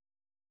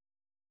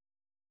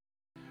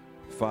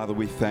Father,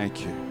 we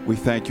thank you. We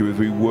thank you as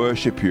we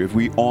worship you, as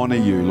we honor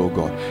you, Lord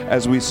God.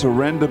 As we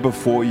surrender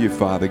before you,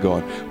 Father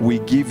God, we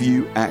give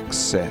you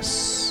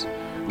access,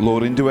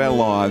 Lord, into our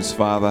lives,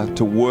 Father,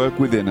 to work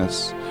within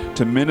us,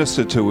 to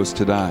minister to us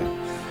today.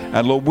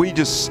 And Lord, we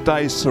just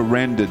stay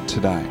surrendered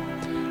today.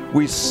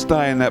 We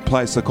stay in that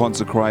place of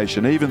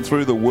consecration, even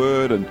through the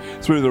word and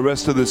through the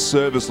rest of this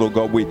service, Lord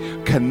God. We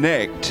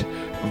connect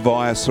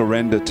via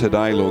surrender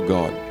today, Lord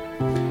God.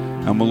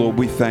 And Lord,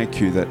 we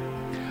thank you that,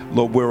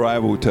 Lord, we're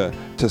able to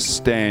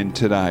stand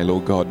today,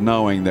 Lord God,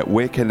 knowing that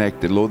we're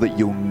connected, Lord, that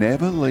you'll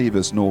never leave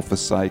us nor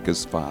forsake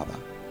us, Father.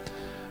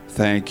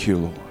 Thank you,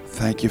 Lord.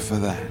 Thank you for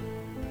that.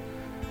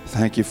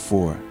 Thank you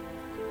for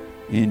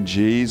it. In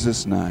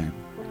Jesus' name.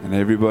 And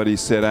everybody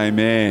said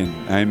amen,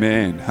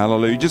 amen,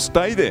 hallelujah. Just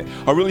stay there.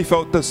 I really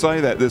felt to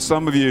say that. There's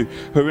some of you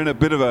who are in a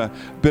bit of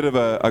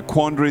a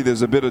quandary.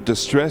 There's a bit of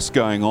distress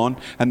going on.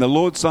 And the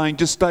Lord's saying,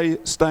 just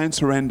stay in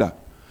surrender.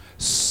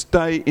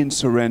 Stay in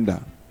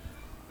surrender.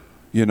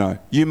 You know,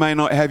 you may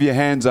not have your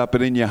hands up,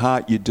 but in your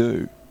heart you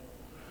do.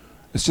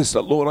 It's just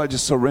that, Lord, I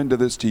just surrender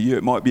this to you.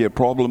 It might be a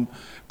problem.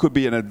 Could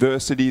be an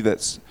adversity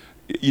that's,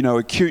 you know,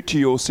 acute to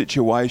your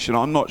situation.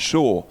 I'm not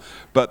sure.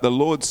 But the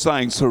Lord's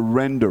saying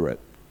surrender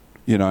it,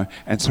 you know,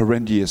 and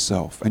surrender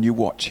yourself. And you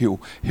watch, he'll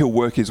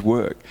work his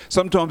work.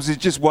 Sometimes he's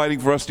just waiting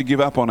for us to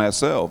give up on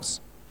ourselves,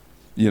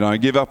 you know,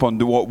 give up on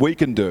what we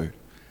can do.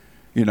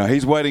 You know,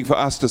 he's waiting for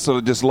us to sort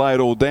of just lay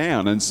it all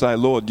down and say,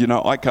 Lord, you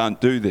know, I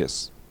can't do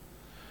this.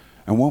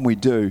 And when we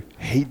do,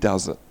 he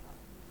does it.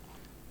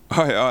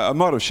 I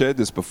might have shared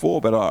this before,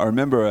 but I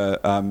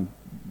remember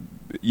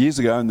years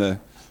ago,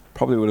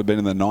 probably would have been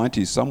in the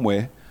 90s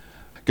somewhere,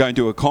 going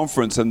to a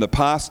conference, and the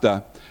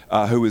pastor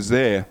who was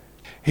there,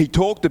 he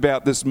talked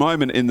about this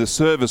moment in the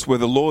service where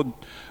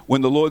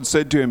when the Lord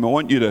said to him, I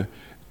want you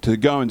to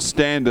go and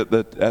stand at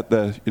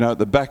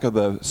the back of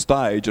the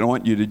stage, and I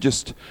want you to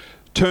just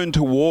turn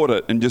toward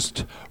it and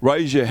just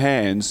raise your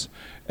hands,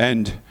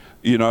 and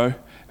you know.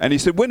 And he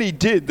said when he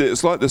did,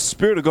 it's like the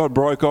Spirit of God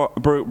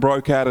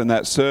broke out in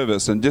that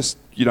service, and just,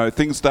 you know,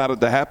 things started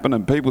to happen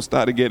and people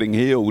started getting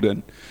healed.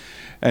 And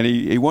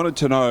he wanted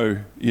to know,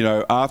 you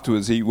know,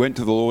 afterwards he went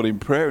to the Lord in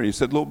prayer and he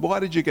said, Lord,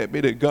 why did you get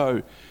me to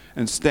go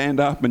and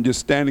stand up and just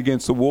stand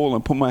against the wall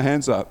and put my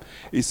hands up?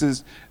 He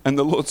says, and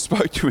the Lord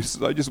spoke to him and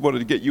says, I just wanted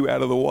to get you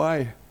out of the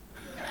way.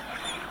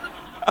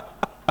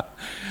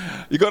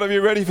 You got to be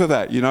ready for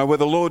that, you know, where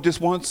the Lord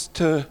just wants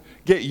to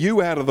get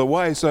you out of the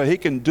way so he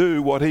can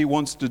do what he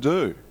wants to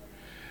do.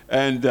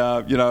 And,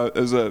 you know,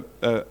 there's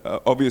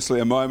obviously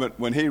a moment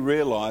when he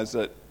realized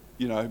that,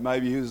 you know,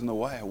 maybe he was in the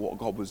way of what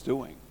God was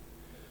doing.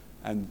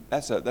 And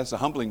that's a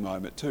humbling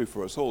moment too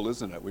for us all,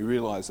 isn't it? We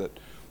realize that,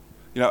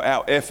 you know,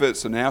 our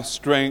efforts and our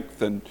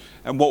strength and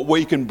what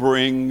we can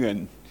bring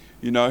and,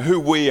 you know, who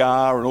we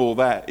are and all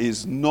that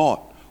is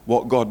not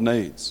what God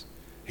needs.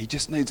 He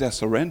just needs our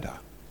surrender.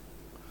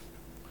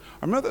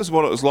 I remember this is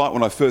what it was like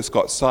when I first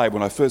got saved,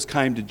 when I first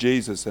came to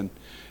Jesus, and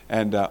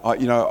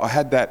I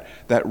had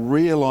that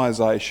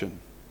realization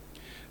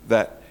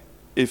that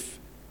if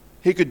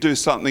he could do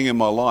something in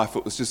my life,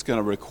 it was just going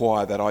to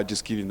require that I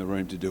just give him the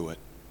room to do it.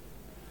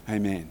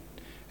 Amen.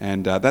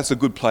 And that's a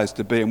good place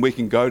to be, and we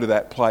can go to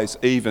that place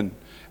even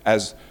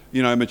as,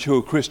 you know,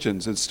 mature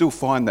Christians and still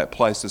find that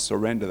place of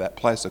surrender, that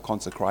place of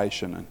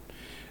consecration,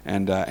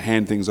 and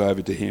hand things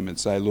over to him and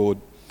say, Lord,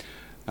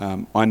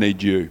 I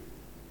need you.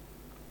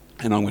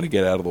 And I'm going to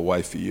get out of the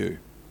way for you.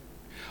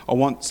 I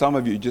want some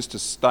of you just to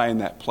stay in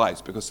that place,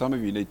 because some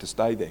of you need to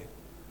stay there.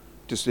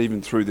 Just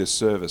even through this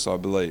service, I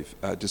believe.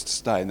 Just to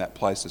stay in that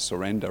place of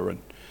surrender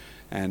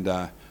and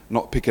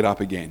not pick it up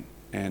again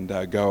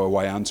and go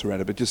away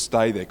unsurrendered, but just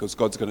stay there, because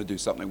God's going to do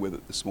something with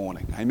it this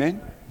morning.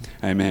 Amen?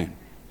 Amen.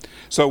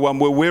 So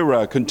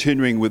we're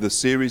continuing with a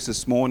series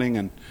this morning,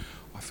 and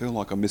I feel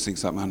like I'm missing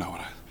something. I know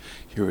what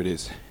here it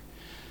is.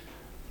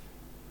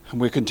 And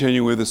we're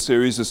continuing with a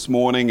series this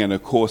morning, and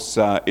of course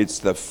it's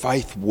the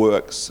Faith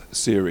Works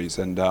series,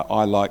 and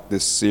I like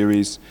this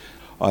series.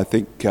 I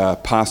think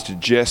Pastor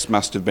Jess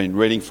must have been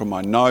reading from my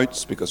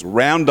notes, because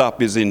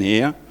Roundup is in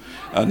here,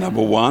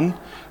 number one.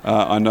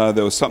 I know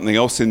there was something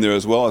else in there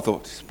as well. I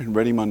thought, he's been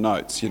reading my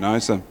notes, you know.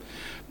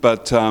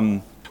 But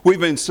we've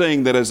been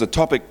seeing that as a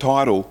topic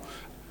title,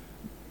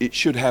 it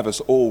should have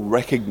us all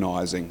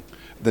recognising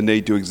the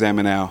need to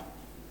examine our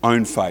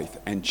own faith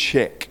and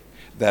check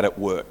that it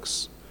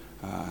works.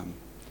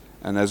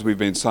 And as we've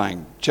been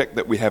saying, check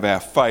that we have our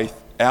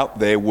faith out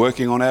there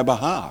working on our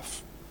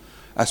behalf.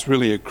 That's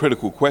really a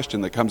critical question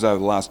that comes over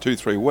the last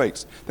 2-3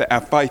 weeks, that our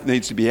faith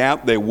needs to be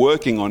out there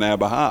working on our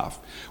behalf.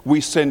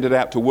 We send it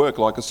out to work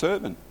like a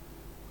servant,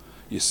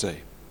 you see.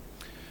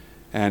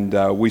 And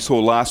we saw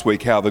last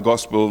week how the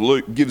Gospel of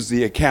Luke gives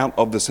the account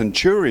of the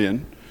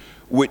centurion,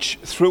 which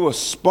threw a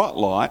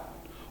spotlight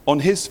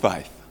on his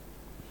faith.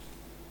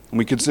 And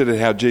we considered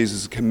how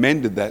Jesus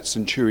commended that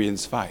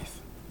centurion's faith,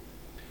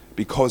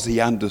 because he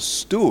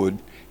understood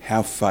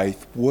how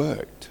faith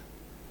worked.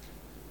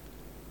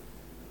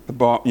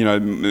 You know,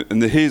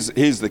 and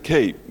here's the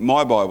key.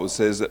 My Bible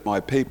says that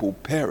my people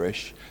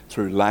perish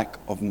through lack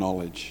of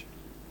knowledge.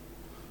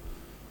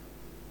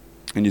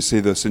 And you see,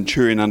 the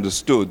centurion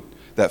understood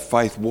that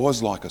faith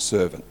was like a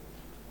servant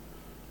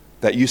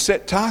that you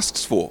set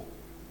tasks for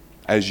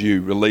as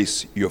you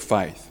release your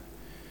faith.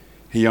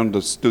 He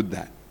understood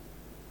that.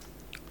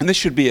 And this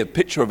should be a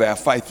picture of our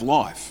faith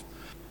life,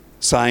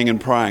 saying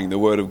and praying the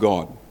word of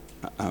God,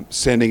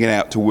 sending it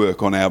out to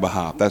work on our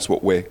behalf. That's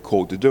what we're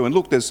called to do. And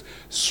look, there's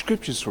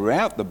scriptures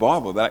throughout the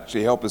Bible that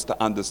actually help us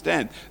to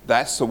understand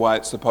that's the way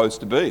it's supposed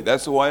to be.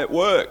 That's the way it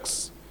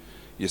works,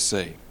 you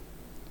see.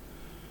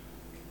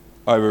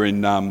 Over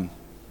in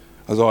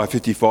Isaiah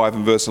 55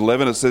 and verse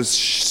 11, it says,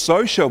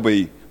 "So shall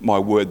be my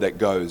word that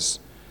goes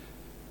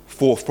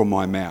forth from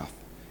my mouth.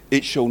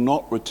 It shall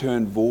not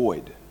return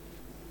void,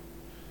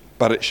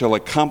 but it shall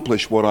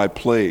accomplish what I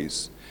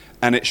please,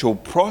 and it shall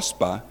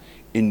prosper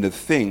in the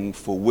thing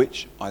for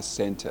which I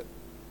sent it."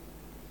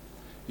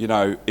 You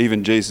know,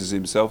 even Jesus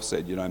himself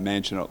said,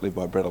 man shall not live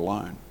by bread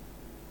alone,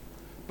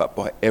 but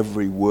by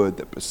every word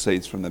that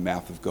proceeds from the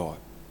mouth of God.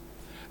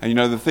 And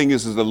the thing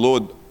is the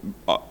Lord,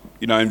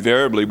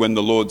 invariably when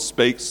the Lord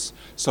speaks,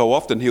 so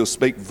often he'll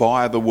speak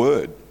via the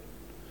word,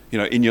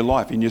 in your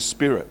life, in your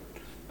spirit.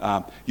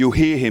 You'll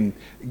hear him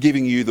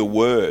giving you the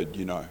word,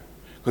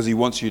 because he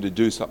wants you to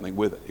do something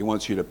with it. He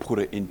wants you to put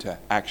it into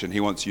action. He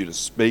wants you to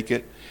speak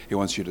it. He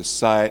wants you to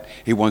say it.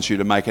 He wants you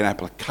to make an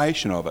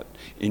application of it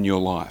in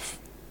your life.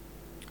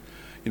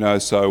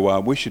 So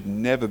we should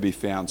never be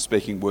found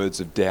speaking words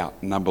of doubt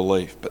and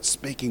unbelief, but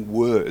speaking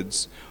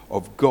words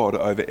of God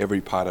over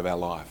every part of our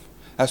life.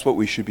 That's what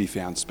we should be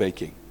found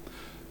speaking.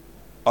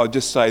 I'll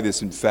just say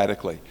this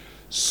emphatically.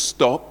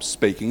 Stop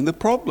speaking the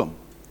problem.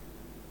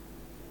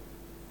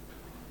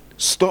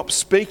 Stop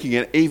speaking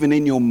it even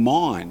in your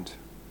mind.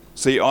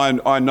 See,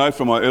 I know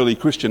from my early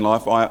Christian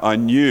life, I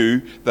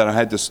knew that I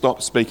had to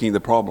stop speaking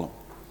the problem.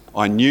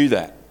 I knew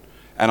that.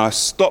 And I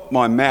stopped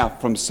my mouth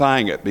from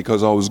saying it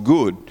because I was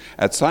good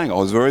at saying it. I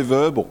was very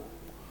verbal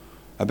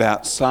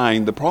about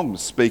saying the problem,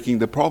 speaking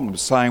the problem,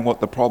 saying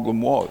what the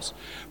problem was.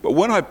 But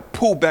when I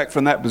pulled back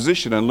from that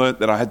position and learnt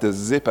that I had to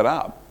zip it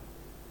up,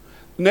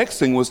 the next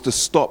thing was to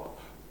stop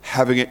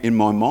having it in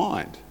my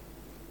mind.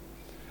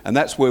 And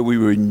that's where we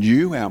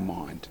renew our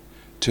mind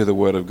to the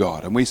Word of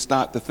God. And we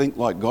start to think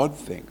like God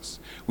thinks.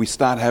 We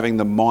start having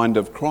the mind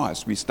of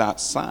Christ. We start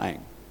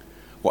saying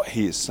what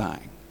He is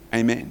saying.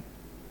 Amen.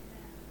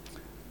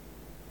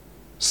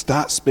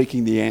 Start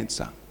speaking the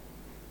answer.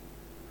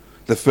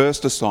 The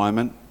first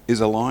assignment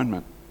is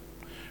alignment,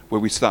 where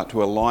we start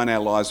to align our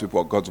lives with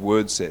what God's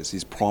Word says,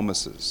 His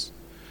promises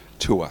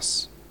to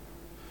us.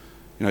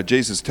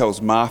 Jesus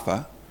tells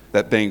Martha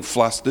that being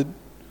flustered,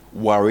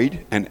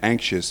 worried and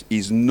anxious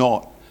is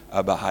not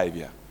a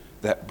behaviour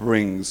that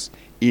brings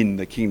in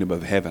the kingdom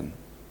of heaven.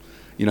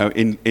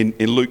 In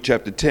Luke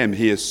chapter 10,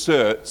 he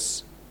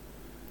asserts,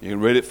 you can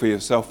read it for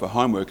yourself for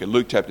homework, in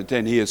Luke chapter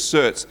 10, he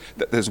asserts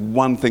that there's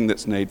one thing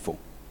that's needful.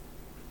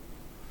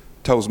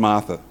 Tells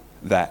Martha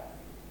that.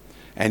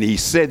 And he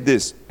said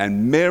this,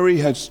 and Mary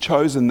has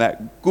chosen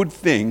that good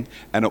thing,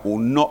 and it will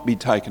not be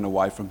taken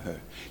away from her.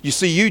 You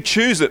see, you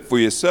choose it for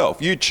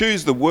yourself. You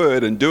choose the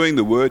word and doing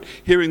the word,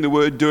 hearing the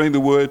word, doing the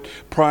word,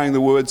 praying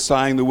the word,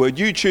 saying the word.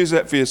 You choose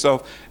that for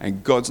yourself,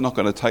 and God's not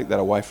going to take that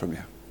away from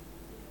you.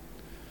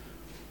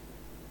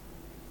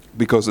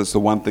 Because it's the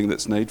one thing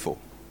that's needful.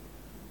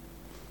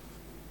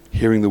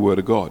 Hearing the word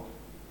of God.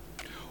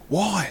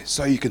 Why?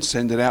 So you can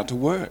send it out to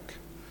work.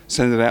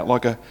 Send it out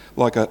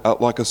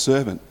like a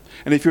servant.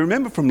 And if you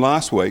remember from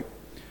last week,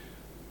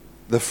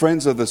 the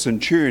friends of the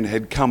centurion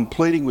had come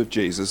pleading with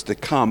Jesus to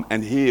come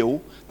and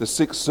heal the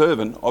sick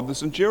servant of the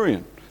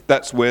centurion.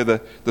 That's where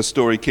the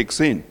story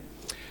kicks in.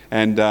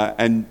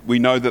 And we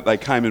know that they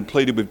came and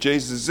pleaded with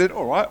Jesus and said,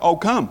 all right, I'll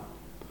come.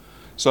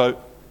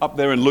 So up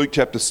there in Luke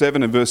chapter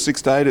 7 and verse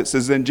 6 to 8, it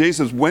says, then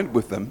Jesus went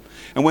with them.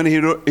 And when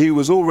he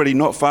was already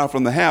not far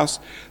from the house,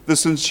 the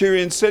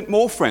centurion sent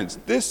more friends.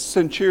 This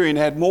centurion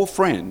had more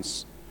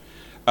friends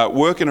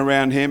working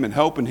around him and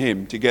helping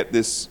him to get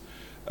this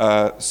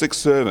sick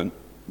servant.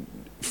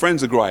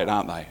 Friends are great,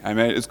 aren't they? I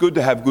mean, it's good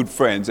to have good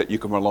friends that you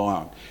can rely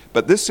on.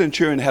 But this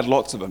centurion had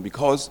lots of them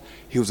because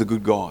he was a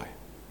good guy.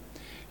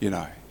 He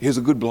was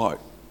a good bloke.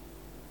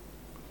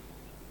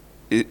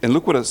 And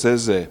look what it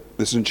says there.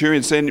 The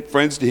centurion sent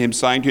friends to him,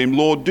 saying to him,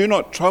 Lord, do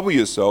not trouble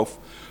yourself,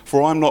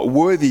 for I'm not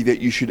worthy that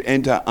you should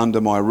enter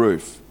under my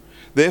roof.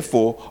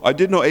 Therefore, I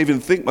did not even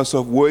think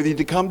myself worthy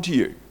to come to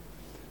you.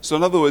 So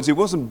in other words, he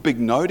wasn't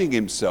big-noting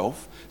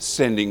himself,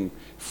 sending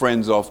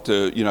friends off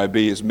to,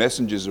 be his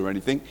messengers or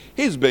anything.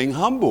 He was being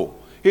humble.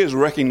 He was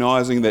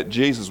recognising that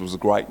Jesus was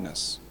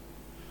greatness.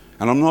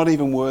 And I'm not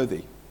even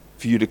worthy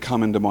for you to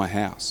come into my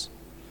house.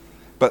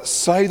 But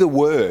say the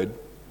word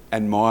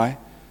and my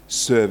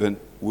servant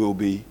will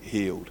be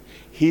healed.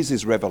 Here's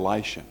his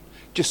revelation.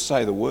 Just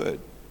say the word.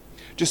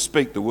 Just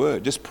speak the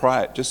word. Just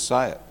pray it. Just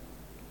say it.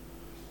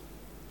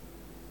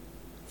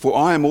 For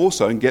I am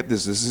also, and get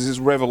this is his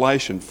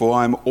revelation, for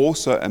I am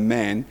also a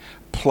man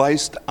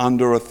placed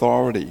under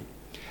authority,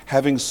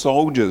 having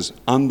soldiers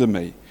under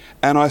me.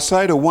 And I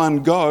say to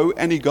one, go,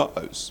 and he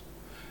goes.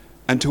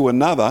 And to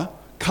another,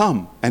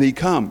 come, and he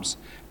comes.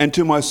 And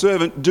to my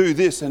servant, do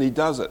this, and he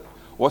does it.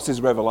 What's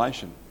his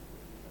revelation?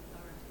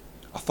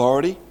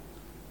 Authority,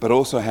 but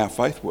also how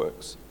faith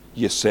works.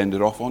 You send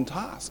it off on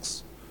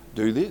tasks.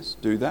 Do this,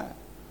 do that.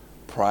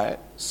 Pray it,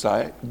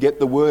 say it, get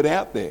the word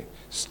out there.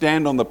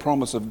 Stand on the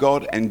promise of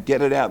God and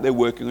get it out there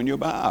working on your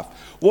behalf.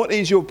 What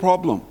is your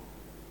problem?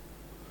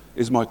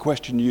 Is my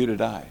question to you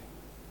today.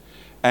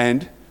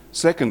 And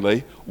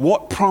secondly,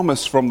 what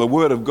promise from the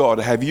Word of God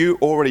have you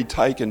already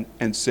taken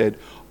and said,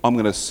 I'm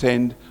going to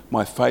send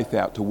my faith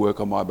out to work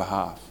on my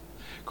behalf?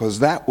 Because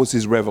that was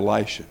his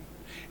revelation.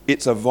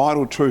 It's a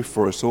vital truth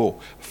for us all.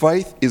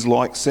 Faith is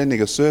like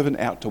sending a servant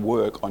out to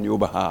work on your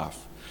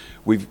behalf.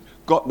 We've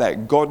got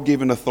that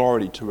God-given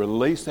authority to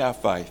release our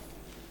faith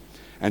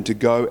and to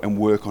go and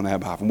work on our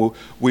behalf. And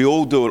we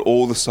all do it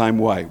all the same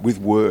way, with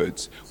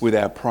words, with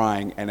our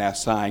praying and our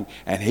saying.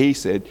 And he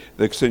said,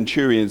 the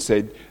centurion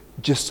said,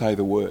 just say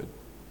the word.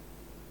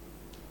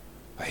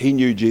 He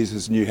knew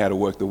Jesus knew how to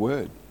work the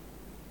word.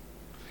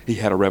 He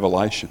had a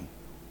revelation.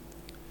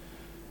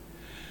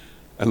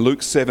 And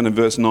Luke 7 and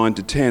verse 9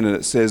 to 10, and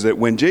it says that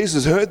when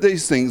Jesus heard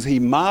these things, he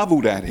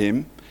marveled at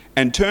him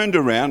and turned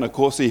around. Of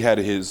course, he had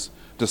his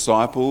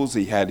disciples,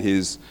 he had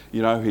his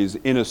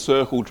inner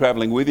circle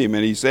travelling with him,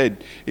 and he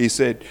said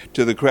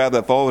to the crowd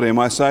that followed him,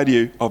 I say to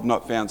you, I've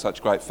not found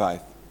such great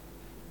faith,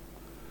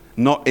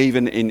 not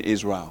even in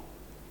Israel.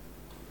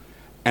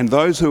 And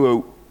those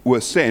who were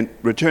sent,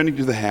 returning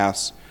to the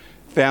house,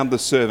 found the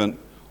servant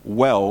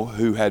well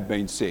who had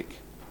been sick.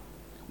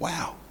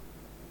 Wow.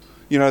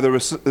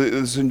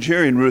 The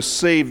centurion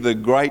received the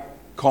great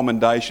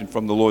commendation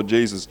from the Lord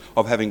Jesus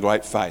of having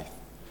great faith,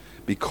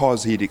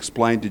 because he'd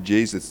explained to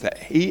Jesus that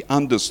he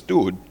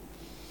understood,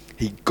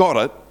 he got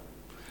it,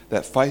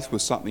 that faith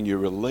was something you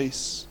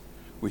release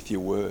with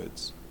your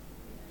words.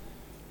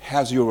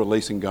 How's your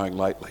releasing going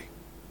lately?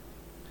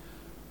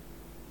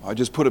 I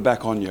just put it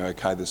back on you,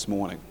 okay, this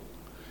morning.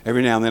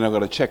 Every now and then I've got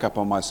to check up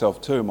on myself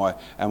too.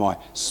 Am I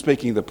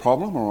speaking the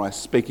problem or am I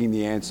speaking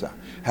the answer?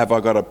 Have I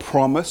got a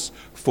promise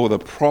for the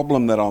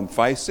problem that I'm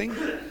facing?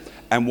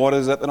 And what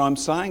is it that I'm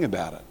saying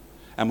about it?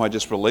 Am I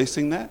just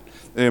releasing that?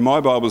 And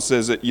my Bible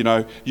says that,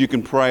 you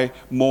can pray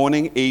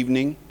morning,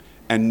 evening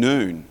and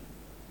noon,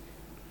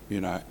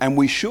 and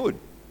we should.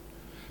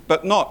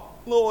 But not,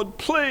 Lord,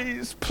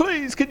 please,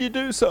 can you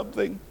do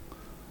something?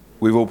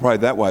 We've all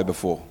prayed that way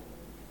before.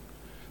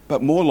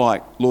 But more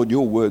like, Lord,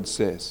 your word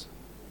says.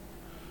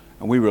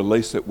 And we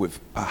release it with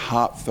a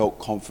heartfelt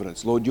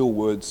confidence. Lord, your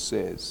word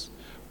says,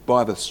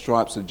 by the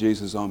stripes of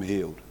Jesus, I'm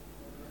healed.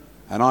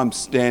 And I'm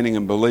standing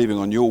and believing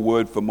on your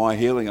word for my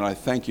healing, and I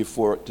thank you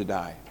for it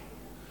today.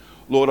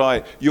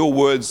 Lord, your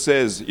word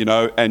says,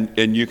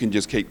 and you can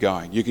just keep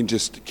going. You can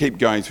just keep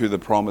going through the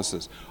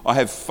promises. I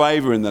have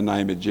favour in the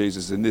name of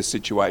Jesus in this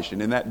situation,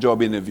 in that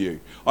job interview.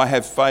 I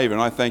have favour,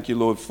 and I thank you,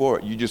 Lord, for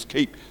it. You just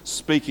keep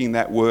speaking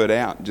that word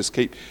out and just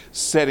keep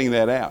setting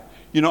that out.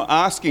 You're not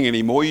asking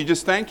anymore, you're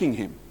just thanking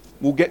him.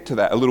 We'll get to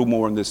that a little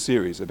more in this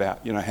series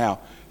about, how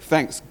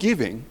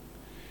thanksgiving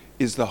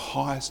is the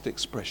highest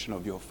expression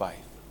of your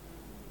faith.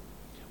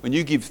 When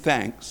you give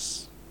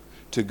thanks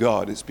to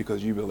God, it's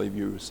because you believe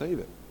you receive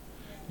it.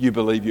 You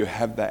believe you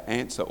have that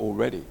answer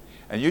already,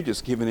 and you're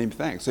just giving him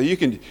thanks. So you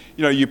can,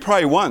 you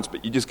pray once,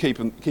 but you just keep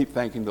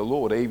thanking the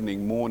Lord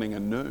evening, morning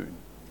and noon.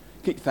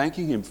 Keep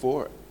thanking him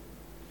for it.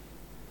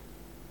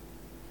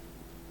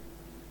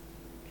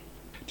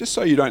 Just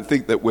so you don't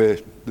think that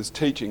this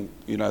teaching,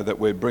 that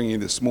we're bringing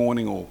this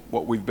morning, or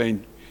what we've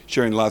been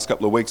sharing the last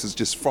couple of weeks, is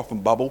just froth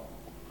and bubble,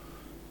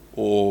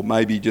 or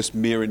maybe just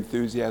mere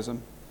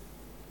enthusiasm.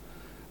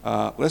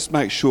 Let's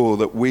make sure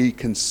that we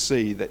can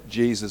see that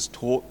Jesus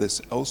taught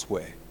this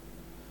elsewhere.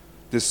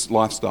 This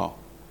lifestyle,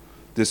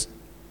 this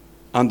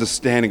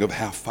understanding of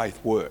how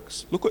faith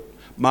works. Look at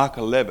Mark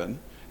 11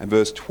 and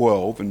verse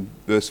 12 and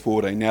verse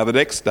 14. Now the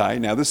next day,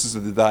 this is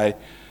the day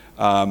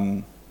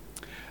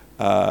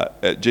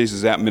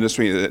Jesus out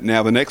ministering.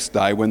 Now the next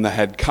day, when they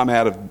had come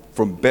out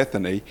from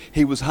Bethany,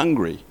 he was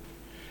hungry.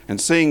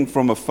 And seeing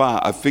from afar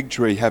a fig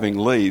tree having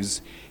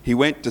leaves, he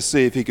went to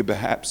see if he could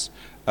perhaps,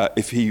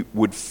 if he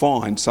would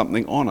find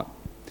something on it.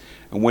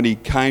 And when he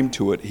came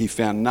to it, he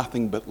found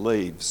nothing but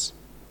leaves.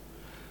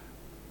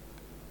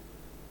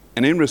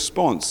 And in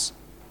response,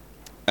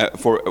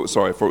 for it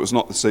was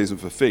not the season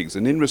for figs.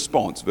 And in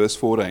response, verse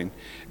 14,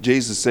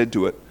 Jesus said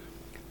to it,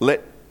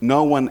 let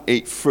no one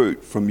eat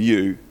fruit from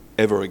you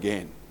ever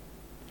again.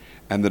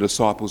 And the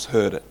disciples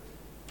heard it.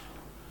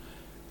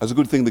 It was a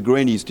good thing the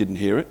greenies didn't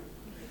hear it,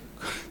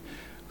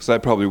 because they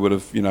probably would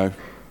have,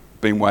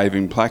 been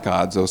waving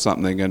placards or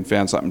something and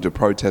found something to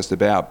protest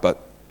about. But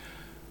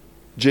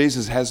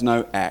Jesus has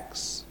no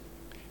axe.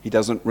 He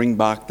doesn't ring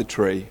bark the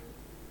tree.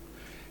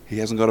 He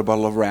hasn't got a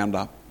bottle of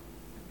Roundup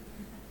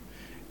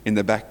in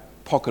the back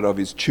pocket of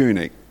his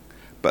tunic.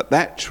 But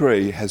that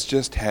tree has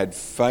just had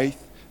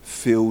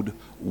faith-filled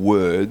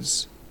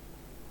words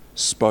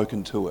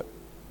spoken to it.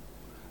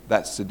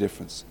 That's the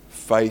difference.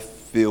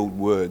 Faith-filled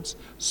words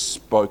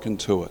spoken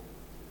to it.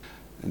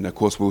 And of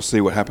course, we'll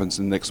see what happens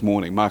the next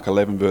morning. Mark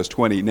 11, verse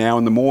 20. Now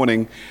in the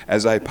morning,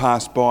 as they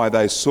passed by,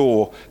 they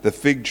saw the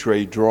fig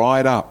tree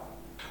dried up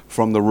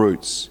from the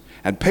roots.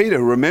 And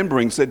Peter,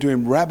 remembering, said to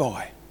him,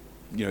 Rabbi,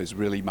 he's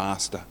really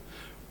master,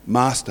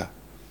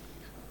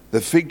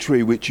 the fig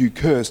tree which you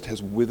cursed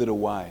has withered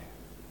away.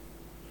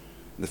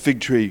 The fig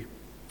tree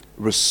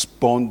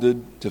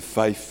responded to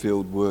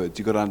faith-filled words.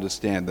 You've got to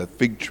understand, the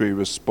fig tree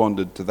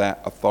responded to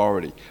that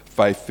authority,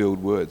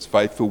 faith-filled words.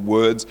 Faith-filled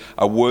words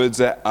are words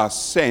that are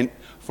sent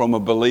from a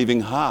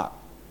believing heart.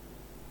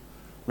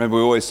 Remember,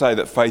 we always say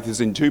that faith is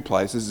in two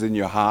places, in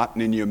your heart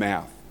and in your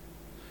mouth.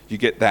 You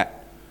get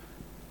that.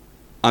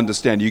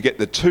 Understand, you get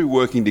the two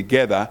working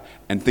together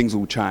and things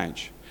will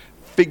change.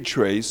 Fig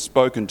trees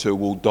spoken to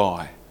will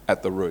die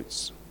at the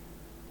roots.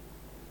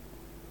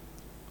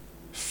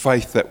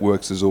 Faith that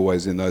works is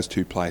always in those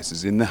two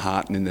places, in the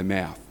heart and in the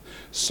mouth.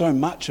 So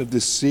much of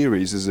this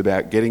series is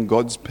about getting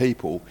God's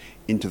people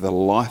into the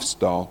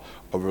lifestyle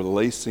of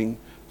releasing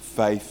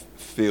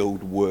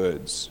faith-filled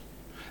words,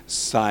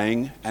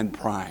 saying and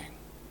praying.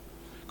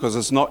 Because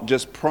it's not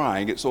just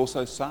praying, it's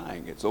also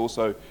saying. It's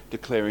also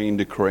declaring and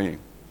decreeing.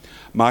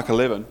 Mark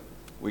 11,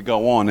 we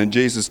go on, and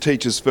Jesus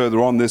teaches further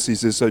on this. He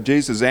says, so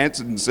Jesus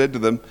answered and said to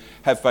them,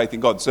 have faith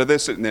in God. So they're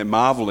sitting there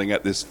marveling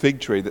at this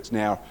fig tree that's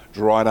now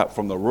dried up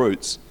from the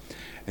roots.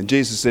 And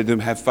Jesus said to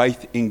them, have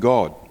faith in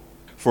God.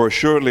 For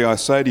assuredly I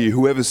say to you,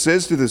 whoever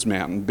says to this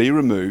mountain, be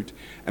removed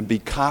and be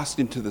cast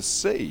into the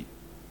sea,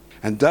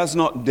 and does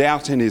not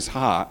doubt in his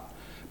heart,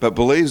 but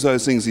believes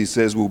those things he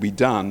says will be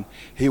done,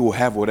 he will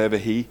have whatever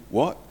he,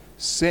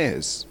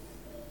 says.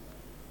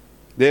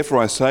 Therefore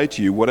I say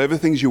to you, whatever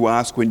things you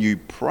ask when you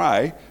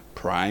pray,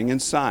 praying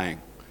and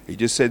saying. He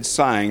just said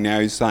saying, now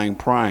he's saying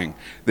praying.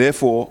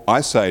 Therefore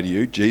I say to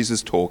you,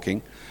 Jesus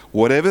talking,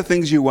 whatever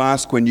things you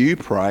ask when you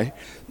pray,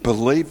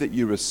 believe that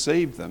you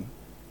receive them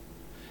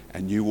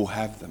and you will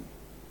have them.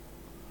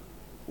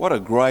 What a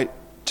great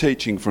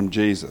teaching from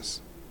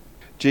Jesus.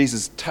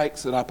 Jesus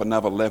takes it up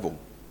another level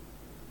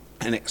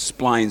and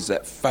explains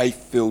that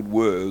faith-filled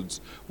words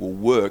will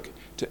work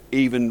to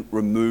even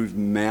remove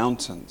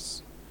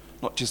mountains.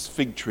 Not just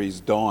fig trees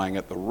dying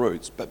at the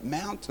roots, but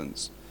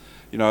mountains.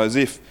 As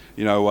if,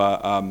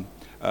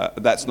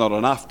 that's not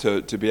enough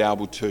to be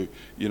able to,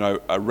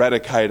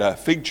 eradicate a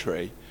fig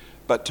tree,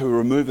 but to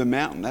remove a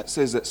mountain. That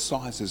says that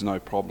size is no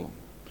problem.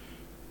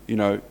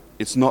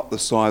 It's not the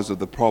size of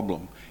the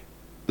problem.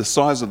 The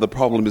size of the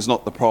problem is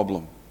not the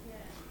problem.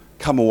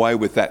 Come away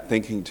with that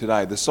thinking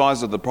today. The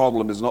size of the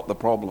problem is not the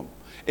problem.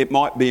 It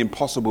might be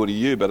impossible to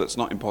you, but it's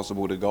not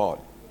impossible to God.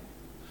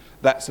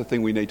 That's the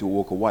thing we need to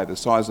walk away. The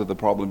size of the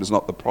problem is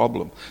not the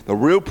problem. The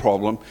real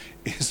problem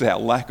is our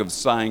lack of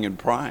saying and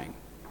praying.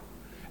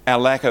 Our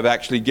lack of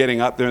actually getting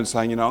up there and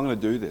saying, I'm going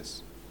to do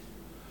this.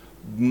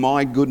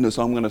 My goodness,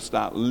 I'm going to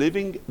start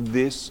living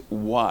this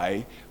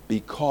way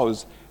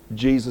because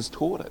Jesus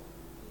taught it.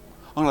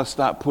 I'm going to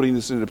start putting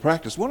this into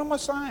practice. What am I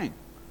saying?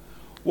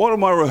 What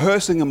am I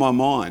rehearsing in my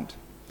mind?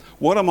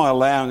 What am I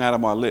allowing out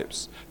of my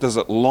lips? Does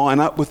it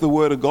line up with the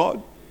Word of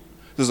God?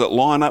 Does it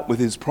line up with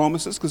His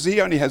promises? Because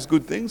He only has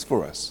good things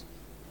for us,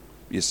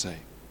 you see.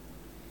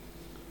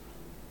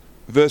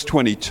 Verse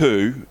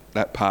 22,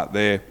 that part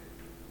there,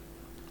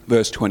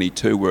 verse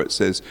 22 where it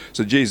says,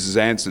 so Jesus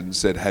answered and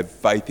said, have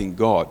faith in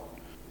God.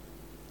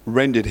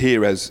 Rendered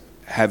here as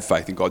have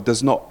faith in God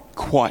does not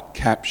quite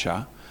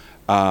capture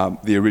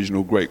the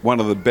original Greek. One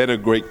of the better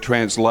Greek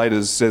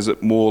translators says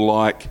it more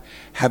like,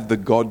 have the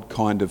God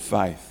kind of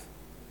faith.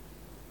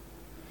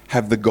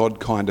 Have the God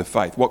kind of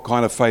faith. What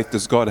kind of faith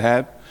does God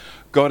have?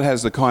 God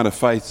has the kind of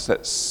faith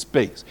that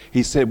speaks.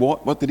 He said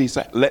what? What did He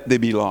say? Let there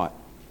be light.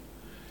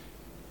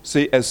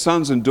 See, as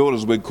sons and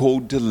daughters, we're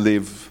called to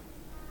live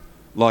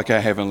like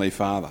our Heavenly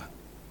Father.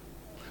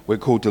 We're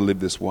called to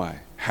live this way.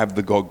 Have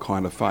the God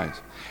kind of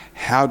faith.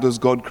 How does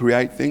God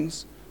create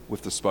things?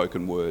 With the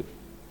spoken word.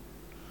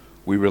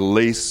 We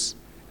release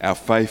our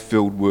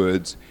faith-filled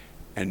words,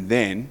 and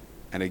then,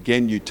 and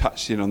again you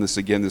touched in on this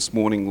again this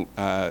morning,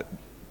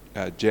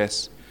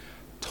 Jess,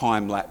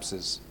 time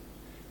lapses.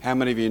 How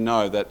many of you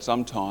know that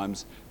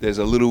sometimes there's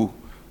a little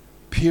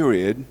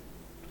period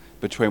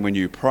between when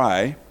you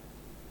pray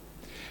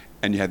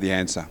and you have the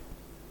answer?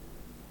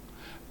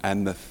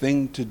 And the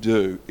thing to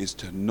do is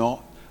to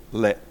not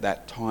let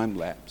that time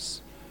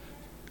lapse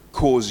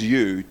cause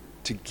you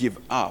to give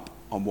up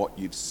on what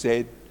you've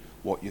said,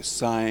 what you're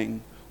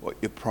saying, what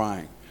you're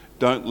praying.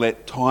 Don't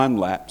let time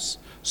lapse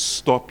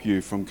stop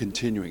you from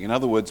continuing. In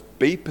other words,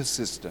 be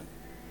persistent.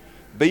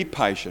 Be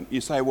patient. You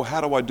say, well,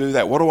 how do I do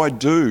that? What do I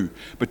do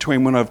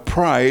between when I've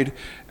prayed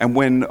and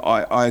when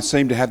I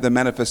seem to have the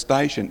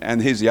manifestation?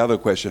 And here's the other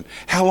question.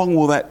 How long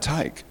will that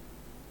take?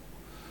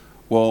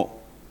 Well,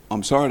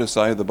 I'm sorry to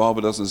say the Bible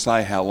doesn't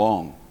say how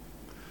long.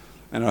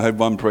 And I heard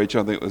one preacher,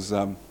 I think it was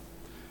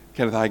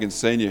Kenneth Hagin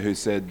Sr., who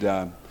said,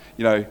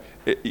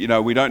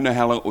 we don't know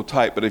how long it will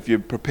take, but if you're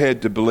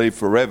prepared to believe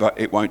forever,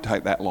 it won't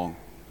take that long.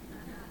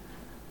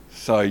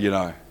 So,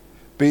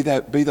 be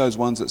those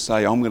ones that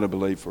say, I'm going to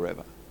believe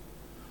forever.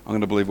 I'm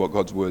going to believe what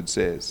God's word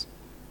says.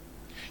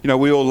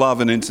 We all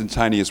love an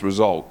instantaneous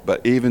result,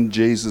 but even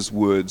Jesus'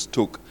 words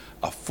took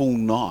a full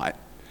night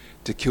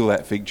to kill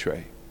that fig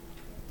tree.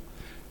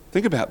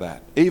 Think about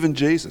that. Even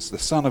Jesus, the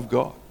Son of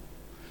God,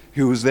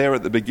 who was there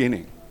at the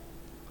beginning.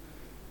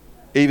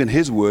 Even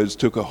his words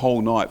took a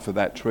whole night for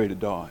that tree to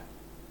die.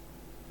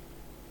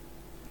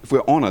 If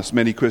we're honest,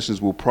 many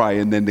Christians will pray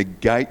and then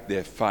negate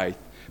their faith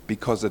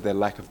because of their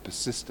lack of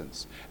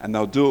persistence. And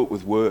they'll do it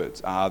with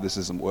words. This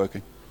isn't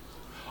working.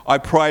 I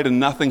prayed and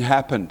nothing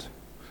happened.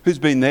 Who's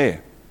been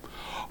there?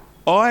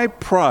 I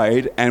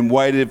prayed and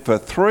waited for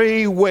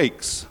 3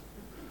 weeks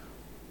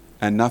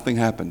and nothing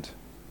happened.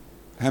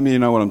 How many of you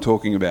know what I'm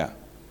talking about?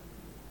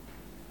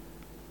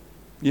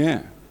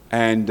 Yeah.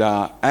 And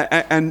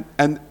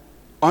I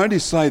only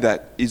say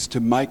that is to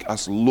make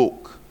us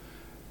look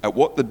at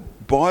what the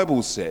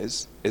Bible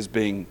says as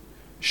being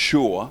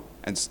sure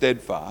and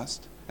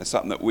steadfast and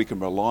something that we can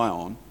rely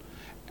on,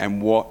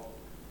 and what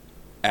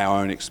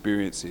our own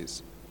experience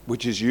is,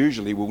 which is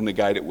usually we'll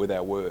negate it with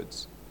our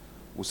words.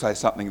 We'll say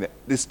something that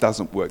this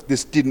doesn't work,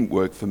 this didn't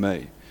work for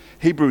me.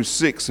 Hebrews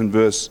 6 and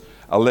verse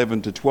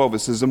 11 to 12, it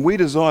says, and we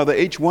desire that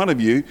each one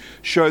of you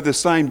show the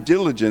same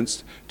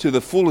diligence to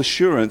the full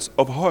assurance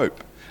of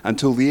hope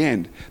until the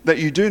end, that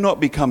you do not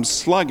become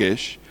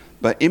sluggish,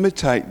 but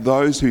imitate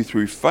those who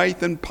through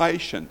faith and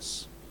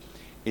patience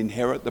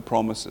inherit the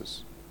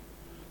promises.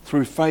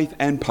 Through faith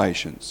and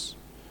patience.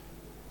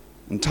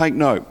 And take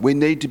note, we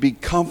need to be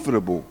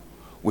comfortable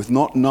with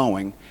not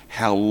knowing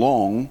how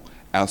long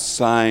our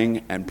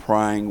saying and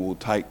praying will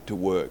take to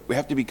work. We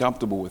have to be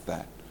comfortable with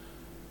that.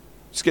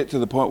 Just get to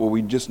the point where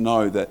we just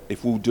know that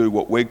if we'll do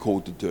what we're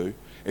called to do,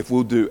 if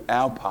we'll do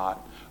our part,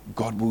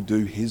 God will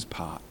do his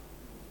part.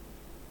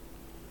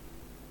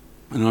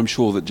 And I'm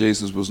sure that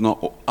Jesus was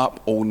not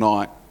up all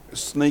night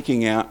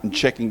sneaking out and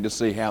checking to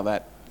see how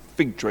that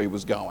fig tree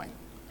was going.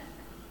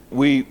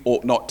 We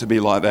ought not to be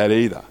like that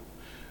either.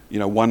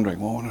 Wondering,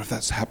 I wonder if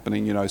that's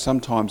happening.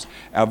 Sometimes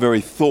our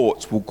very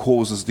thoughts will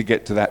cause us to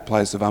get to that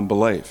place of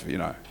unbelief,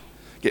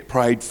 Get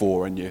prayed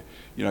for and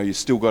you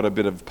still got a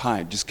bit of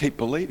pain. Just keep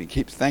believing.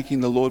 Keep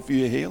thanking the Lord for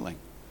your healing.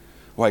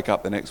 Wake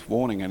up the next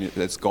morning and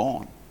it's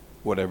gone,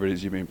 whatever it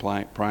is you've been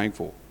praying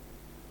for.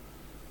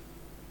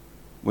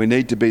 We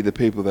need to be the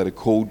people that are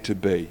called to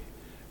be.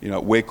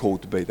 We're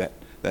called to be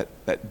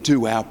that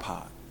do our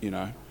part,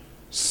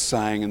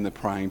 saying and the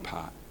praying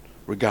part,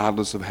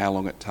 regardless of how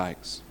long it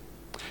takes.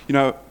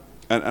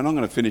 And I'm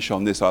going to finish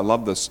on this. I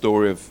love the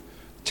story of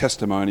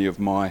testimony of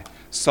my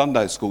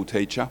Sunday school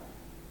teacher.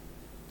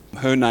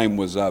 Her name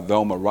was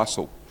Velma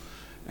Russell.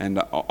 And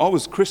I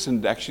was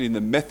christened actually in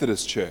the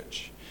Methodist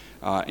Church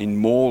in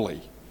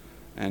Morley.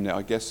 And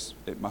I guess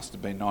it must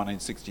have been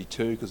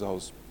 1962 because I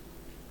was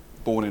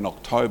born in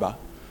October.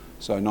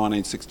 So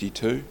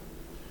 1962,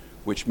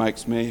 which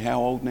makes me how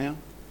old now?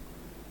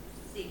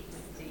 60.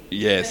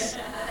 Yes.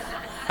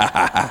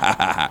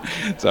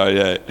 So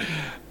yeah.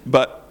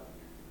 But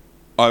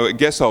I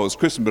guess I was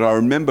christened, but I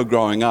remember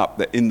growing up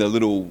that in the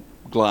little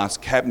glass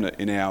cabinet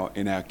in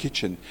our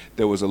kitchen,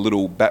 there was a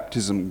little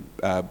baptism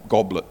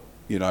goblet.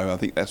 I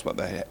think that's what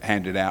they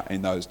handed out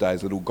in those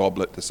days, a little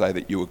goblet to say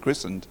that you were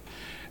christened.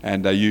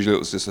 And usually it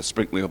was just a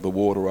sprinkling of the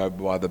water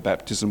over by the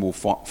baptismal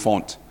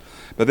font.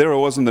 But there I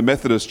was in the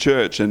Methodist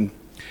Church, and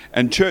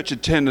church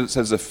attendance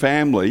as a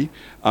family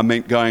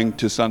meant going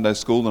to Sunday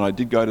school, and I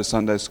did go to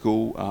Sunday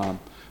school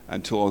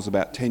until I was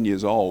about 10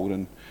 years old.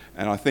 And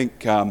I think,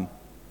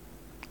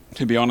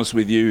 to be honest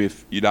with you,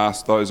 if you'd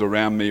asked those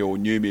around me or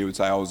knew me, would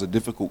say I was a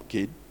difficult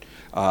kid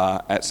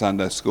at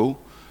Sunday school.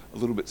 A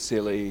little bit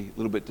silly, a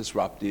little bit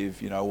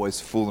disruptive, always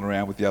fooling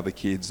around with the other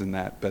kids and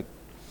that. But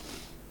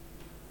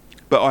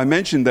I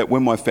mentioned that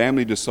when my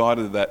family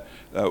decided that,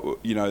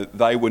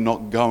 they were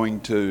not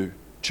going to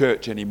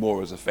church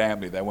anymore as a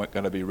family, they weren't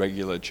going to be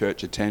regular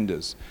church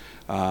attenders,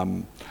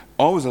 I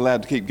was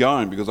allowed to keep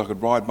going because I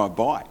could ride my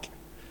bike.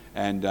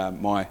 And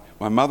my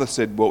mother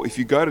said, well, if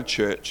you go to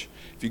church,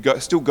 if you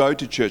still go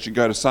to church and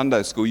go to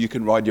Sunday school, you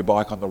can ride your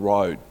bike on the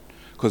road.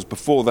 Because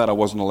before that, I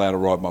wasn't allowed to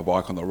ride my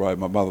bike on the road.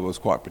 My mother was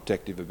quite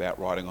protective about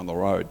riding on the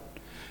road.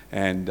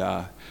 And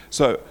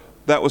so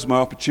that was my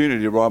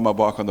opportunity to ride my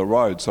bike on the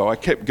road. So I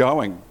kept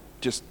going,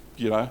 just,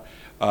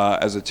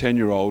 as a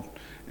 10-year-old.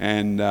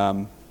 And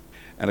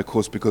of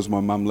course, because my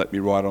mum let me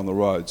ride on the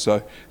road.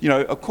 So,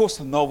 of course,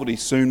 the novelty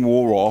soon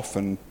wore off.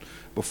 And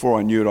before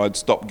I knew it, I'd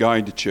stopped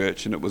going to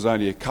church. And it was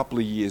only a couple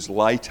of years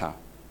later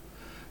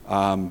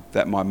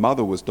that my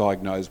mother was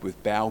diagnosed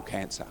with bowel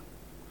cancer.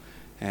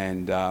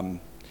 And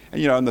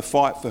the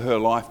fight for her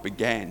life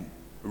began,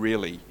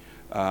 really,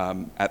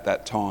 at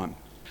that time.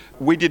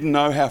 We didn't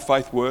know how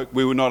faith worked.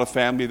 We were not a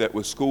family that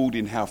was schooled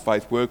in how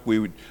faith worked.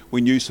 We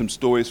knew some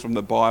stories from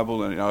the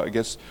Bible, and I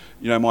guess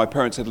my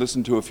parents had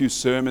listened to a few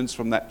sermons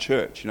from that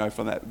church,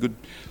 from that good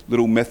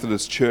little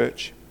Methodist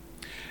church,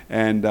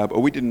 and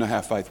but we didn't know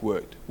how faith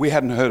worked. We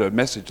hadn't heard a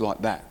message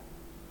like that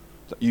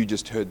you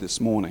just heard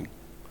this morning,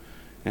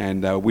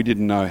 and we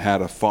didn't know how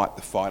to fight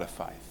the fight of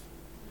faith.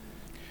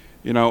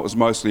 It was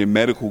mostly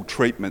medical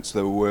treatments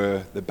that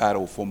were the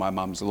battle for my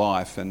mum's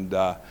life, and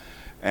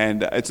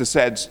it's a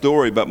sad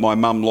story, but my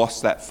mum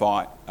lost that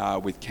fight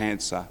with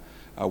cancer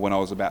when I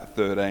was about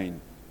 13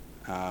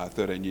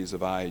 years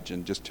of age,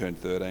 and just turned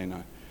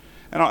 13.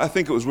 And I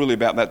think it was really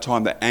about that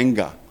time, the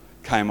anger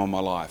came on my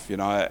life.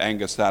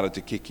 Anger started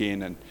to kick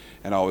in,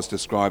 and I was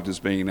described as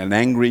being an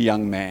angry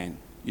young man.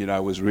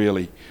 Was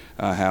really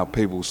how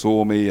people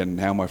saw me and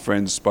how my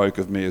friends spoke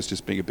of me as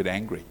just being a bit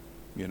angry.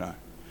 And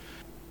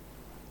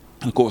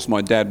of course,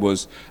 my dad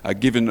was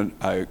given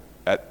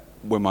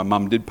when my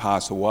mum did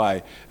pass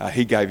away,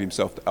 he gave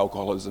himself to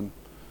alcoholism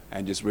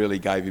and just really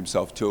gave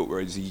himself to it,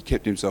 whereas he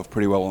kept himself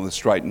pretty well on the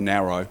straight and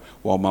narrow.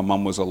 While my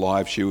mum was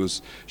alive, she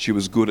was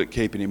good at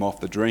keeping him off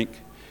the drink,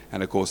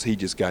 and of course he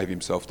just gave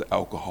himself to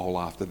alcohol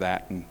after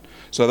that. And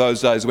so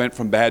those days went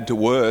from bad to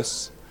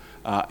worse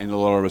in a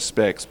lot of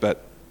respects.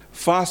 But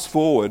fast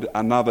forward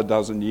another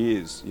dozen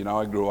years,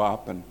 I grew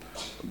up and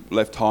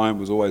left home,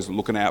 was always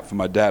looking out for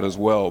my dad as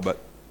well. But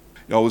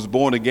I was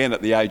born again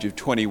at the age of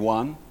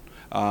 21,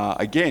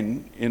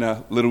 again in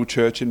a little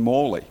church in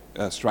Morley,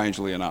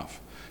 strangely enough.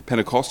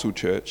 Pentecostal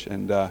church,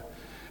 and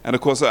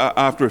of course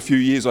after a few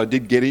years I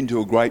did get into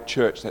a great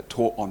church that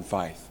taught on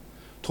faith,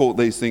 taught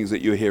these things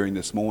that you're hearing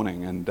this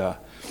morning, and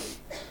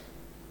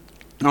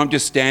I'm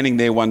just standing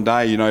there one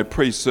day,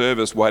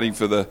 pre-service, waiting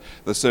for the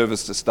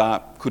service to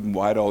start. Couldn't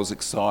wait. I was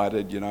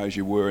excited, as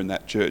you were in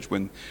that church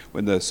when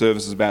the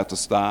service is about to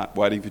start,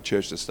 waiting for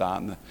church to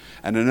start,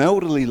 and an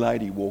elderly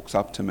lady walks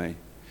up to me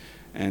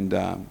and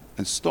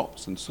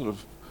stops and sort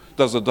of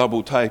does a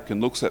double take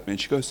and looks at me,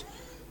 and she goes,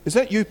 "Is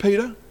that you,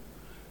 Peter?"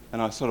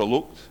 And I sort of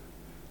looked.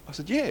 I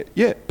said,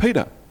 yeah,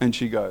 Peter. And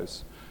she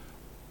goes,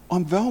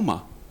 "I'm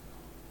Velma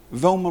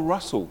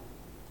Russell,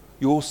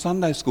 your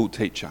Sunday school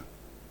teacher."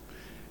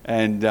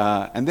 And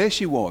there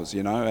she was,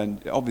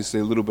 and obviously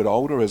a little bit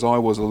older, as I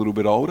was a little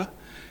bit older.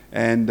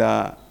 And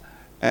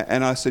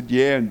I said,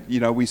 yeah,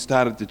 and we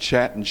started to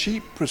chat, and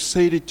she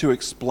proceeded to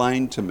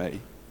explain to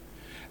me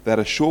that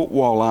a short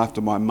while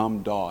after my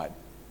mum died,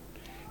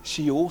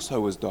 she also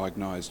was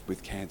diagnosed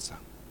with cancer.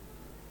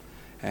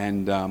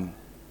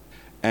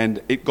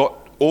 And it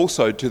got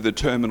also to the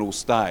terminal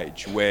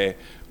stage where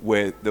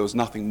there was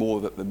nothing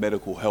more that the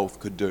medical health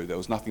could do. There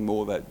was nothing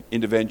more that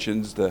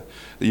interventions, the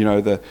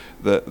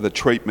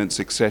treatments,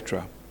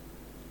 etc.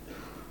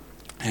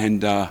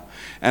 And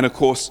of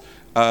course,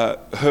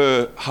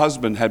 her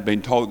husband had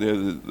been told.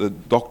 The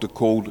doctor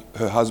called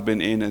her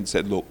husband in and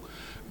said, "Look,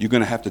 you're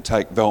going to have to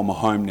take Velma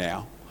home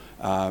now.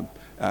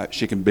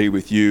 She can be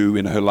with you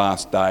in her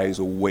last days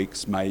or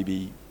weeks,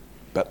 maybe,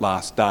 but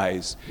last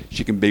days.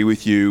 She can be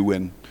with you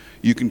and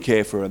you can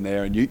care for her in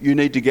there, and you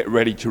need to get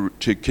ready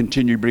to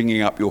continue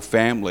bringing up your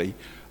family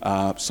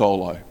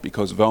solo,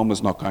 because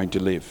Velma's not going to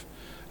live.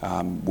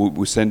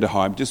 We'll send her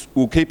home.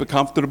 We'll keep her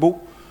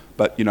comfortable,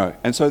 but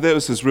And so there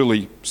was this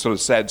really sort of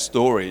sad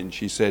story, and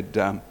she said,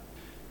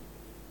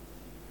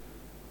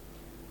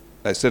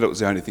 they said it was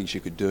the only thing she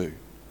could do,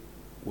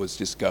 was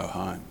just go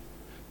home.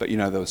 But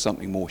there was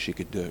something more she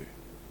could do.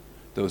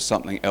 There was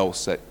something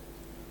else that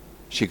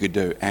she could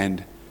do,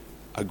 and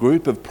a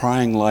group of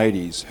praying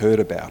ladies heard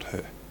about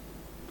her.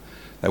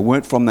 They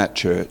weren't from that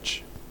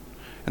church,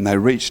 and they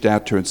reached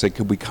out to her and said,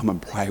 "Could we come and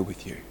pray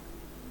with you?"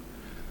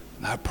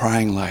 And they were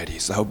praying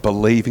ladies, they were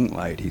believing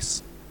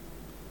ladies.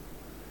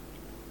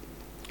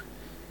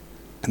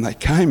 And they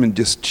came and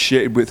just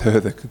shared with her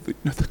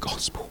the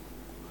gospel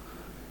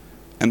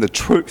and the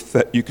truth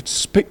that you could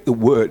speak the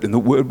word and the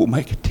word will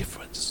make a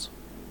difference.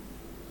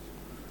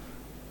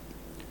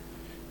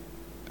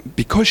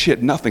 Because she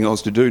had nothing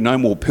else to do, no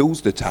more pills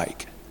to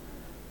take,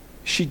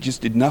 she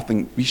just did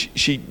nothing.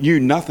 She knew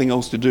nothing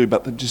else to do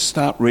but to just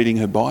start reading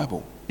her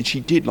Bible. And she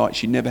did like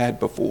she never had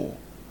before.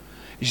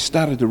 And she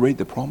started to read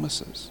the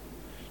promises.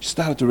 She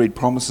started to read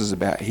promises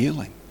about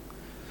healing.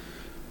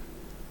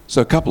 So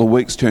a couple of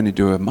weeks turned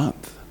into a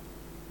month.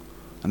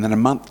 And then a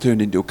month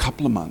turned into a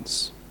couple of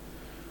months.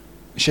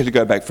 She had to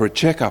go back for a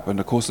checkup, and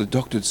of course the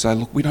doctor would say,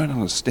 "Look, we don't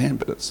understand,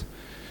 but it's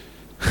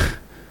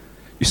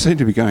you seem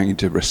to be going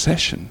into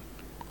recession,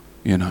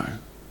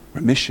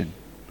 remission.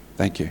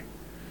 Thank you.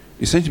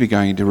 You seem to be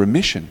going into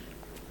remission."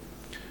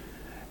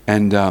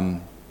 And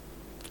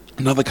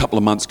another couple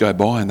of months go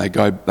by, and they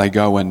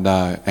go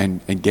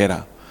and get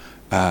her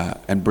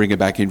and bring her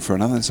back in for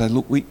another, and say,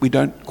 "Look, we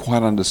don't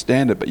quite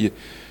understand it, but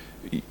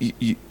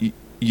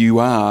you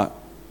are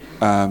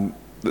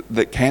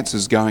that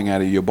cancer's going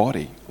out of your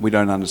body. We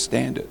don't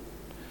understand it."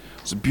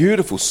 It's a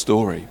beautiful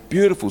story,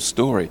 beautiful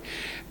story.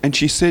 And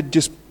she said,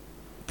 just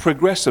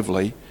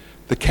progressively,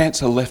 the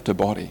cancer left her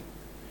body.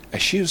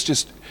 And she was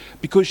just,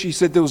 because she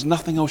said there was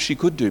nothing else she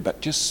could do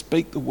but just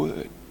speak the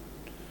word.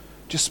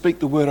 Just speak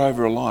the word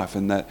over her life,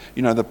 and that,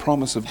 the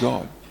promise of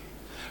God.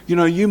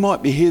 You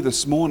might be here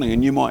this morning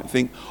and you might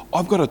think,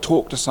 "I've got to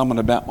talk to someone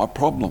about my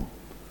problem."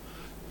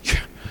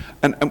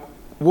 And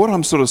what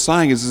I'm sort of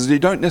saying is you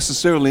don't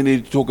necessarily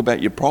need to talk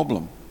about your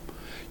problem.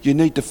 You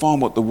need to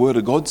find what the Word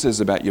of God says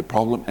about your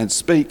problem and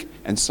speak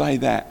and say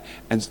that,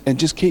 and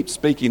just keep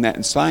speaking that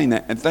and saying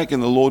that and thanking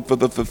the Lord for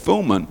the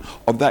fulfillment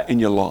of that in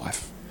your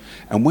life.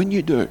 And when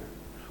you do,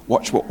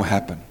 watch what will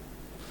happen.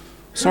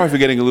 Sorry for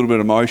getting a little bit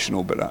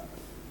emotional, but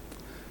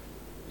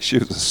she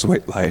was a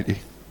sweet lady.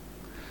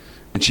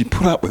 And she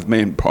put up with me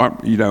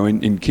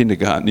in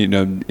kindergarten,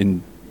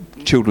 in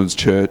children's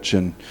church,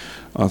 and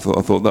I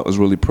thought that was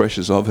really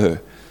precious of her.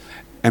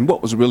 And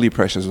what was really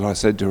precious was I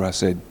said to her, I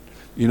said,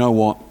 you know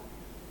what?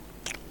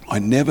 I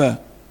never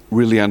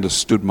really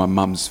understood my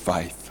mum's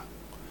faith.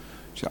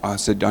 I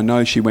said, I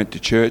know she went to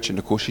church, and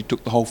of course she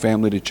took the whole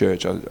family to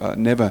church. I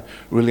never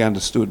really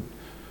understood,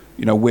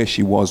 where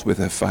she was with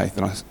her faith.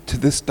 And to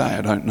this day,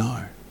 I don't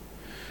know.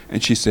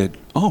 And she said,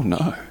 oh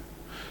no,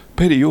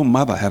 Peter, your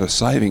mother had a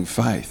saving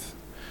faith.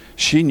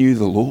 She knew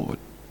the Lord.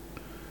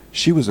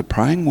 She was a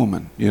praying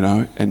woman,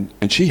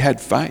 and she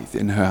had faith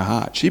in her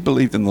heart. She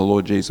believed in the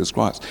Lord Jesus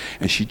Christ.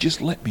 And she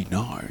just let me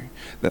know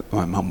that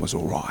my mum was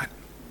all right.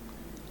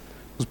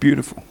 It was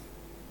beautiful.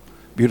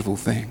 Beautiful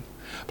thing.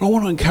 But I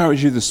want to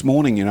encourage you this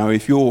morning,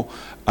 if you're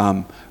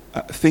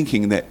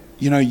thinking that,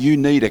 you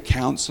need a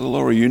counsellor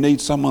or you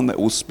need someone that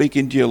will speak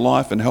into your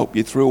life and help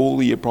you through all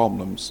of your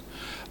problems.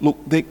 Look,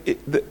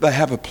 they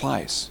have a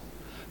place.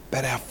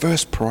 But our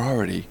first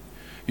priority,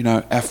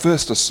 our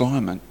first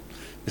assignment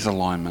is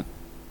alignment.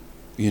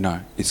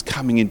 It's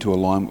coming into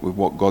alignment with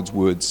what God's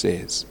word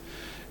says.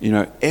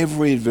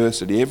 Every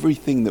adversity,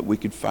 everything that we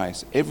could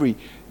face, every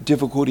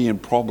difficulty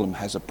and problem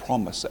has a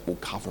promise that will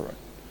cover it.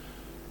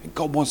 And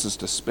God wants us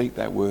to speak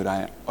that word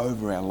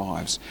over our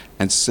lives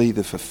and see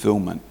the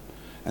fulfillment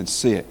and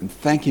see it and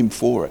thank him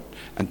for it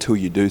until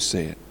you do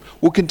see it.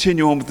 We'll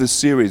continue on with this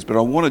series, but I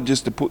wanted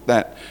just to put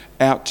that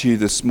out to you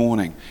this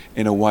morning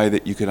in a way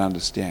that you could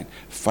understand.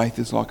 Faith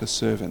is like a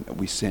servant that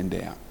we send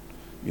out.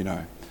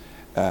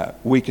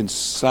 We can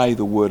say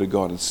the word of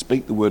God and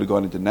speak the word of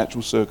God into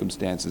natural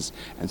circumstances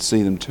and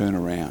see them turn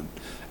around.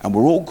 And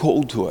we're all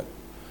called to it.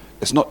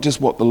 It's not just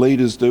what the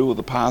leaders do or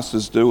the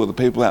pastors do or the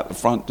people out the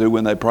front do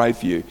when they pray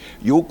for you.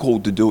 You're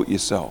called to do it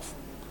yourself,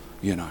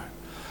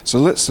 So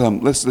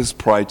let's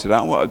pray today.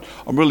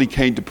 I'm really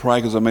keen to pray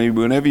because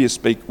whenever you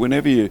speak,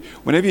 whenever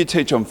you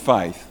teach on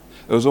faith,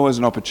 there's always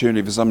an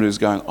opportunity for somebody who's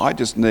going, I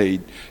just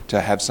need to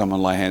have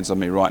someone lay hands on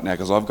me right now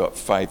because I've got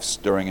faith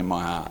stirring in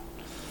my heart.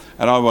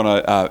 And I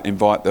want to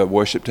invite the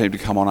worship team to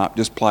come on up.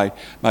 Just play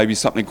maybe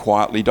something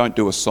quietly. Don't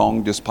do a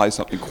song. Just play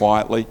something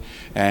quietly.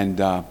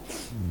 And I'm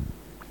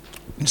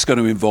just going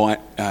to invite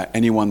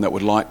anyone that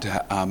would like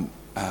to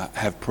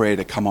have prayer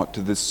to come up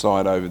to this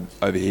side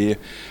over here.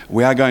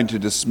 We are going to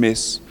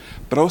dismiss,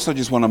 but I also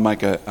just want to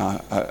make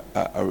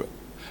an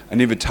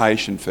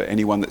invitation for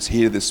anyone that's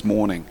here this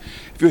morning.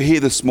 If you're here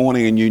this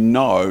morning and you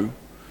know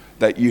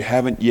that you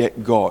haven't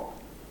yet got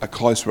a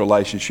close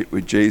relationship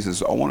with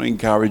Jesus, I want to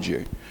encourage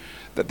you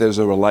that there's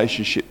a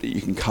relationship that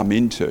you can come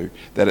into,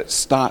 that it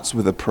starts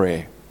with a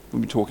prayer.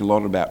 We've been talking a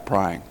lot about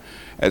praying.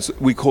 As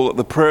we call it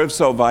the prayer of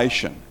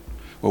salvation,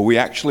 where we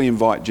actually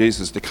invite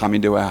Jesus to come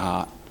into our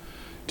heart,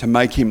 to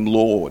make him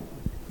Lord,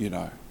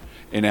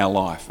 in our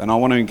life. And I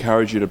want to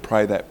encourage you to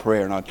pray that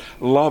prayer. And I'd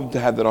love to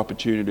have that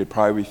opportunity to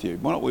pray with you.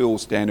 Why don't we all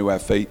stand to our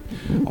feet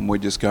and we're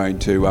just going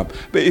to...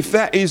 but if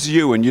that is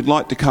you and you'd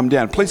like to come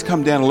down, please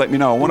come down and let me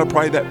know. I want to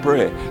pray that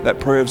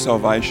prayer of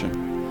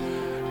salvation.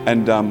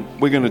 And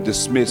we're going to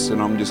dismiss,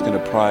 and I'm just going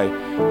to pray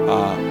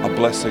a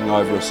blessing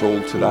over us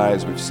all today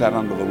as we've sat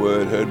under the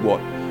word, heard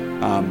what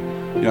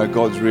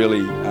God's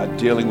really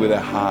dealing with our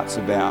hearts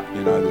about,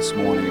 this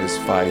morning is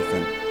faith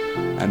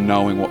and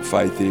knowing what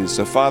faith is.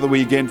 So Father,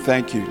 we again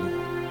thank you,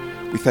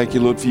 Lord. We thank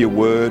you, Lord, for your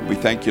word. We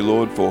thank you,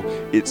 Lord, for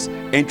its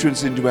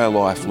entrance into our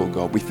life, Lord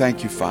God. We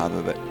thank you,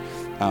 Father, that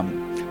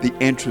the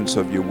entrance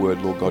of your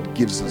word, Lord God,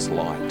 gives us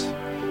light.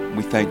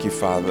 We thank you,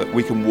 Father, that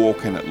we can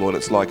walk in it, Lord.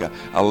 It's like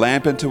a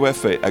lamp unto our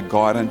feet, a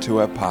guide unto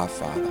our path,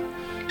 Father.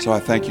 So I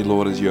thank you,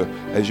 Lord, as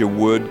your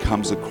word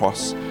comes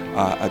across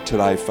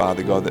today,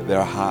 Father God, that there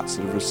are hearts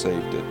that have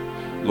received it.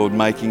 Lord,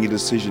 making a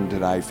decision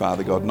today,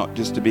 Father God, not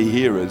just to be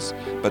hearers,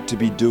 but to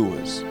be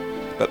doers.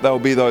 That there'll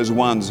be those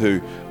ones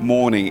who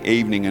morning,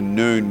 evening and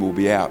noon will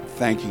be out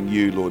thanking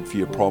you, Lord, for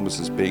your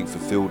promises being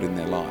fulfilled in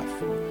their life.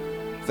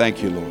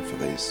 Thank you, Lord, for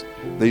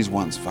these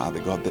ones, Father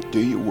God, that do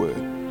your word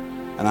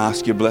and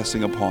ask your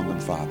blessing upon them,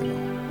 Father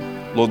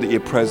God. Lord, that your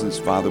presence,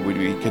 Father, would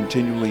be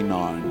continually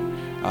known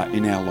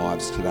in our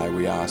lives today.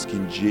 We ask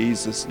in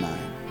Jesus'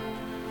 name.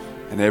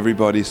 And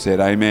everybody said,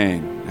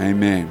 amen,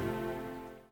 amen.